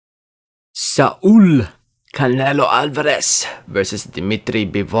Saul Canelo Alvarez versus Dmitry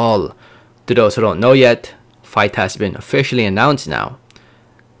Bivol. To those who don't know yet, fight has been officially announced now.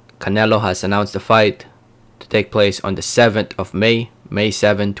 Canelo has announced the fight to take place on the 7th of May, May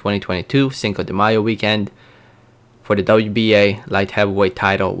 7, 2022, Cinco de Mayo weekend, for the WBA light heavyweight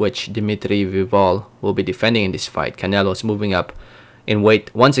title, which Dmitry Bivol will be defending in this fight. Canelo is moving up in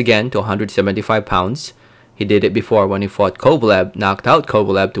weight once again to 175 pounds. He did it before when he fought Kovalev, knocked out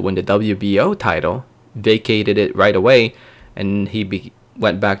Kovalev to win the WBO title, vacated it right away, and he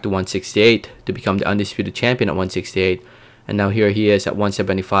went back to 168 to become the undisputed champion at 168. And now here he is at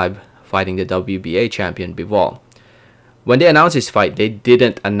 175 fighting the WBA champion Bivol. When they announced this fight, they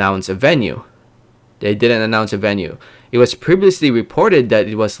didn't announce a venue. It was previously reported that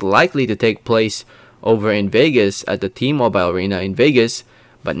it was likely to take place over in Vegas at the T-Mobile Arena in Vegas.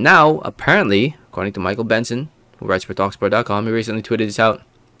 But now, apparently, according to Michael Benson, who writes for Talksport.com, he recently tweeted this out,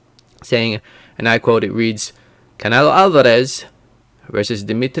 saying, and I quote, it reads, Canelo Alvarez versus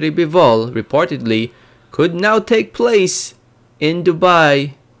Dmitry Bivol reportedly could now take place in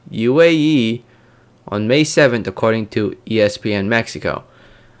Dubai, UAE, on May 7th, according to ESPN Mexico.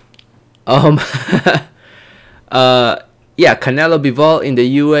 Yeah, Canelo Bivol in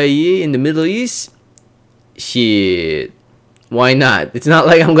the UAE, in the Middle East? Shit. Why not? It's not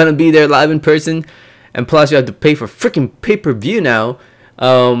like I'm gonna be there live in person, and plus you have to pay for freaking pay-per-view now.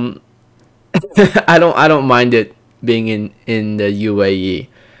 I don't mind it being in the UAE.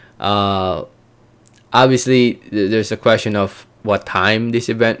 Obviously, there's a question of what time this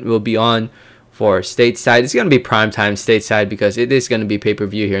event will be on. For stateside, it's gonna be prime time stateside because it is gonna be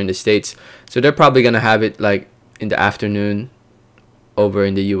pay-per-view here in the States. So they're probably gonna have it like in the afternoon over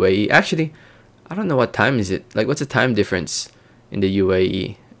in the UAE. Actually, I don't know what time is it. Like, what's the time difference in the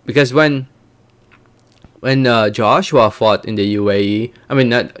UAE? Because when Joshua fought in the UAE, I mean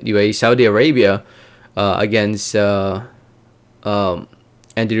not UAE, Saudi Arabia, against Andy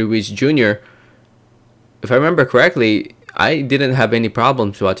Ruiz Jr., if I remember correctly, I didn't have any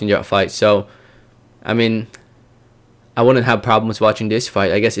problems watching that fight. So, I mean, I wouldn't have problems watching this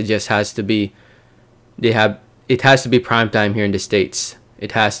fight. I guess it just has to be, it has to be prime time here in the States.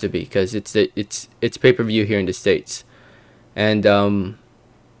 It has to be because it's pay-per-view here in the States. And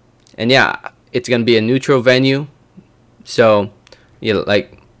yeah, it's gonna be a neutral venue. So, you know,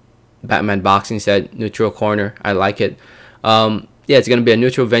 like Batman Boxing said, neutral corner. I like it. Yeah, it's gonna be a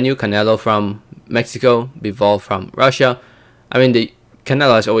neutral venue. Canelo from Mexico, Bivol from Russia. I mean,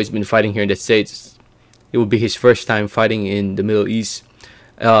 Canelo has always been fighting here in the States. It will be his first time fighting in the Middle East.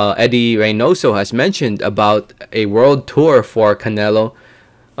 Eddie Reynoso has mentioned about a world tour for Canelo.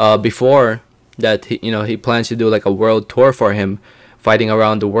 Before that, he plans to do like a world tour for him, fighting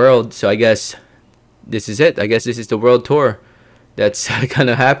around the world. So I guess this is it. I guess this is the world tour that's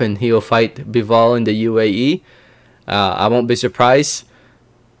gonna happen. He will fight Bivol in the UAE. I won't be surprised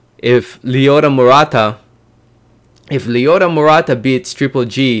if Lyoto Murata beats Triple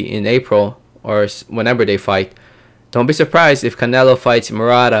G in April or whenever they fight. Don't be surprised if Canelo fights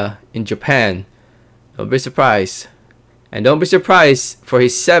Murata in Japan. Don't be surprised. And don't be surprised for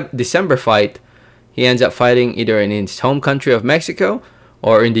his December fight, he ends up fighting either in his home country of Mexico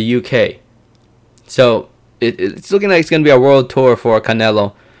or in the UK. So it's looking like it's going to be a world tour for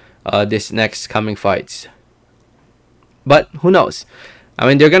Canelo this next coming fights. But who knows? I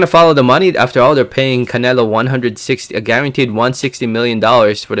mean, they're going to follow the money. After all, they're paying Canelo a guaranteed $160 million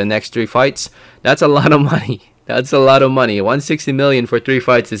for the next 3 fights. That's a lot of money. That's a lot of money. $160 million for 3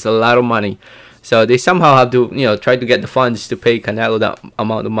 fights is a lot of money. So they somehow have to, try to get the funds to pay Canelo that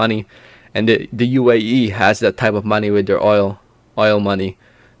amount of money. And the UAE has that type of money with their oil money.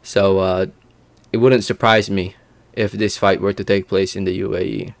 So it wouldn't surprise me if this fight were to take place in the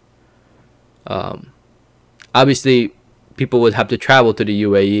UAE. Obviously, people would have to travel to the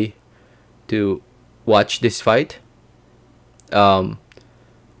UAE to watch this fight. Man,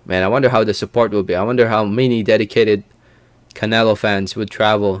 I wonder how the support will be. I wonder how many dedicated Canelo fans would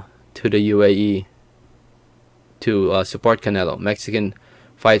travel to the UAE to support Canelo. Mexican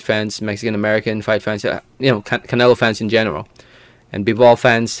fight fans, Mexican American fight fans, Canelo fans in general, and Bivol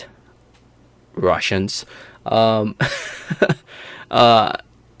fans, Russians.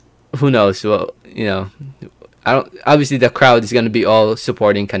 Who knows? Well, obviously the crowd is going to be all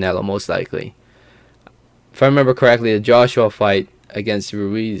supporting Canelo, most likely. If I remember correctly, the Joshua fight against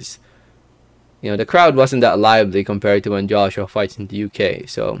Ruiz, the crowd wasn't that lively compared to when Joshua fights in the UK.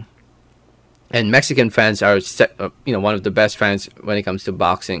 So, and Mexican fans are, one of the best fans when it comes to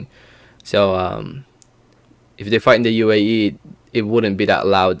boxing. So, if they fight in the UAE, it wouldn't be that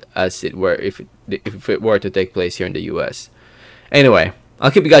loud as it were if it were to take place here in the US. Anyway, I'll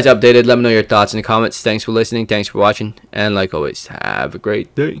keep you guys updated. Let me know your thoughts in the comments. Thanks for listening. Thanks for watching. And like always, have a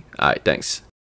great day. Alright, thanks.